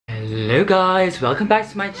Hello guys, welcome back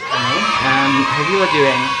to my channel. Hope you are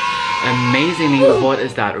doing amazingly. What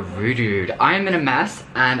is that? Rude. I am in a mess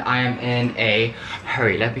and I am in a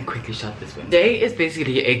hurry. Let me quickly shut this window. Today is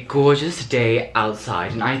basically a gorgeous day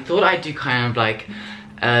outside and I thought I'd do kind of like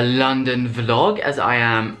a London vlog, as I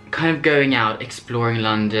am kind of going out exploring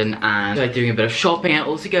London and like doing a bit of shopping and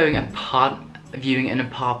also going viewing an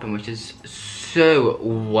apartment, which is so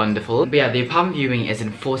wonderful. But yeah, the apartment viewing is in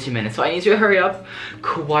 40 minutes, so I need to hurry up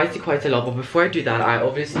quite a lot. But before I do that, I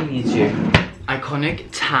obviously need to iconic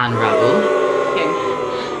tan rebel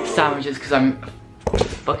sandwiches because I'm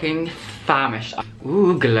fucking famished.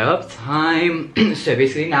 Ooh, glow up time. So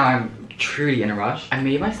basically now I'm truly in a rush. I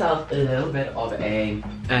made myself a little bit of a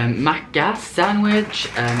McGas sandwich,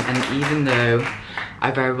 and even though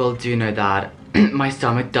I very well do know that my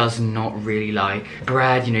stomach does not really like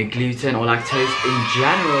bread, you know, gluten or lactose in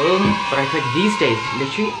general, but I think these days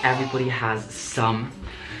literally everybody has some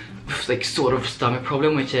like sort of stomach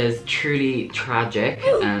problem, which is truly tragic.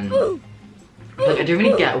 Like I don't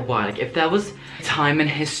really get why. Like if there was a time in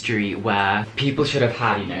history where people should have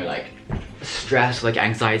had, you know, like stress, like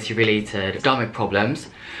anxiety related stomach problems,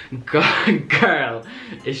 girl,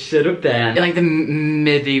 it should have been in like the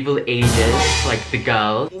medieval ages. Like the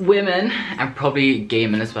girls, women, and probably gay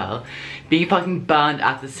men as well, being fucking burned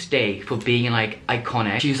at the stake for being like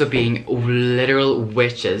iconic, accused of being literal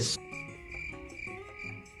witches.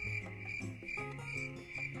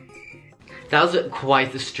 That was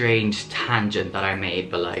quite a strange tangent that I made,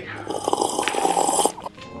 but like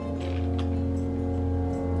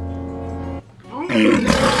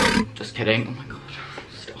just kidding. Oh my god,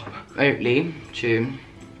 stop. Oatly to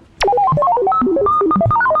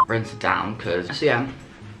rinse it down, cause so yeah,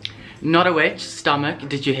 not a witch. Stomach,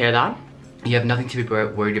 did you hear that? You have nothing to be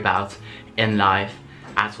worried about in life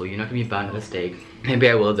at all. You're not gonna be burned at a stake. Maybe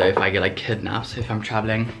I will though if I get like kidnapped. So if I'm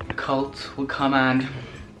traveling, a cult will come and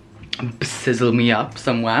sizzle me up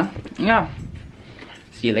somewhere. Yeah,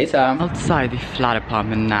 see you later. Outside the flat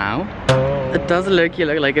apartment now. It does look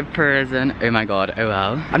like a prison. Oh my god, oh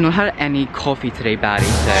well. I've not had any coffee today, baddie,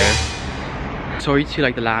 so sorry to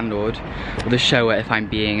like the landlord or the shower if I'm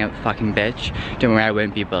being a fucking bitch. Don't worry, I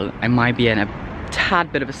won't be, but I might be in a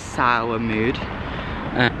tad bit of a sour mood.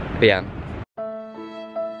 But yeah.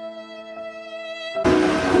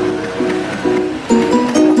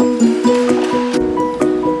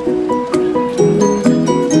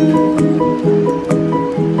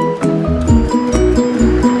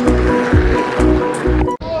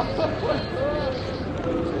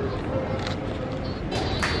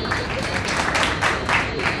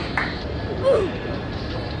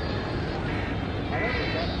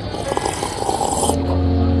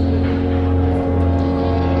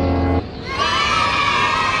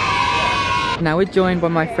 Now we're joined by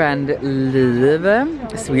my friend Liv,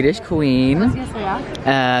 Swedish queen.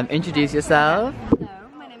 Introduce yourself. Hello,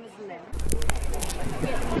 my name is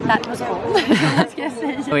Liv. That was all.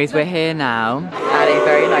 Anyways, we're here now at a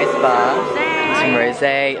very nice bar. Some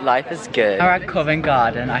rosé. Life is good. We're at Covent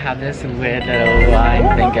Garden. I have this weird little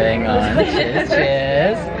wine thing going on. Cheers,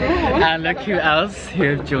 cheers. And look who else who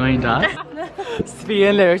have joined us. Sofia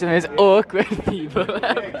and Lyrics, the most awkward people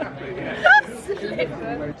ever.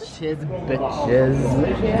 Cheers, bitches.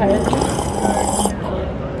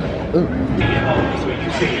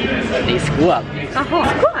 Det är skål. Jaha,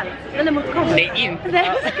 skål! Eller mot kakor? Nej, inte.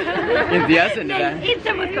 Inte jag sönder det. Nej,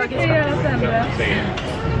 inte mot kakor. Ska göra sönder.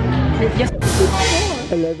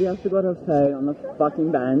 Olivia forgot her phone on the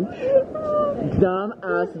fucking bench. Dumb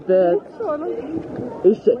ass bitch.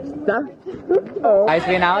 Ursäkta. Guys,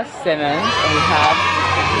 we're now at Simmons and we have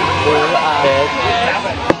all our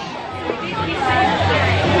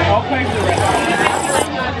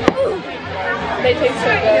They taste so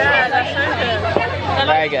good. Yeah, that's so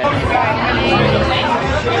good. very good.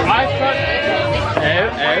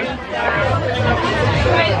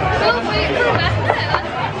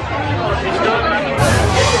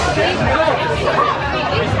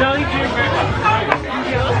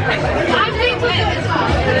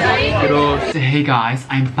 So hey guys,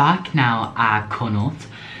 I'm back now at Connaught,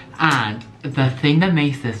 and the thing that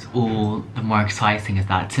makes this all the more exciting is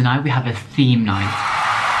that tonight we have a theme night.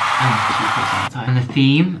 And the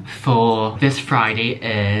theme for this Friday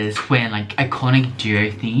is twin, like iconic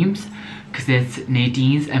duo themes, because it's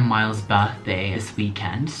Nadine's and Miles' birthday this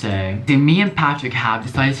weekend. So me and Patrick have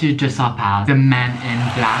decided to dress up as the Men in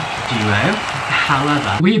Black duo.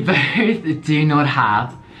 However, we both do not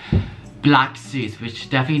have black suits, which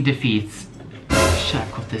definitely defeats.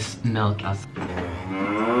 Check with this milk as.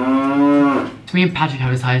 So me and Patrick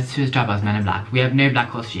have decided to dress up as Men in Black. We have no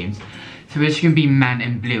black costumes. So we're just gonna be Men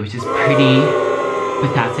in Blue, which is pretty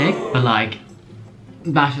pathetic, but like,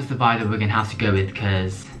 that's just the vibe that we're gonna have to go with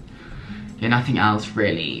because yeah, nothing else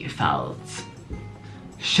really felt.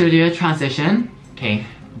 Should we do a transition? Okay,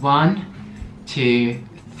 1, 2,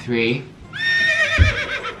 3.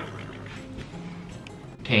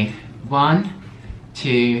 Okay, 1,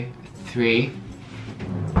 2, 3.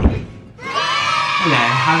 Hello,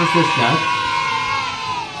 how does this look?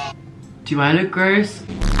 Do I look gross?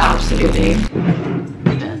 Absolutely.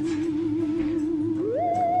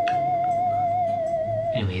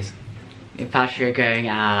 Anyways, in fact you're going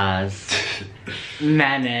as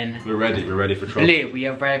Menon. We're ready for trouble. Blue, we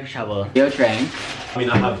are ready for trouble. Your drink. I mean,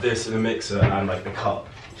 I have this in a mixer and like the cup.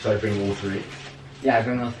 Should I bring all 3? Yeah, I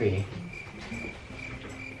bring all 3.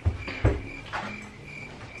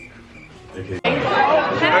 Okay.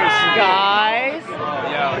 Guys,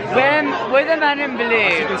 we're the men in blue.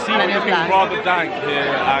 As you can see, we're looking rather dank here,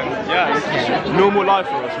 and yeah, it's normal life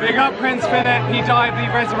for us. Big up Prince Philip, he died, he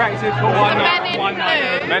resurrected for one night.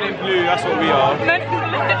 Men in blue, that's what we are. Men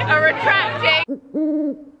are attracting.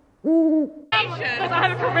 Because I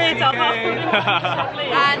have a career done and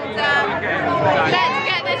let's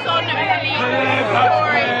get this on with the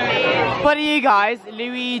story, please. What are you guys?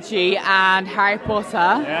 Luigi and Harry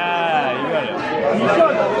Potter. Yeah, you got it.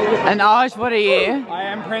 And Aj, what are you? I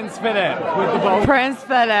am Prince Philip with the bowl. Prince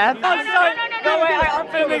Philip. No, wait, I'm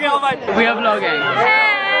filming it on my... We are vlogging.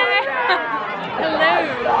 Hey! Hello!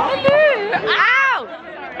 Ow!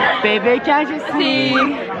 Baby, can't you see?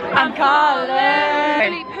 I'm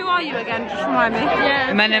calling. Who are you again? Just remind me.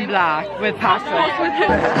 Yeah. Men in Black with Patrick.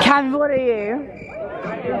 Cam, what are you?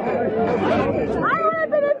 I've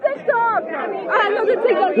been on TikTok! I'm on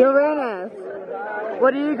TikTok! You're in it.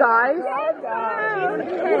 What are you guys?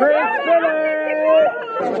 Prince Philip!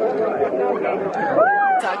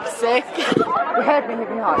 Toxic. Hit me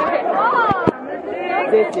hard.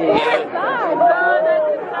 City.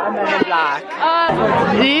 I'm Men in Black.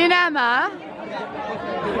 Dean Emma.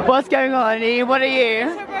 What's going on, Annie? What are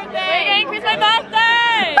you? Waiting for my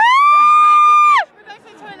birthday!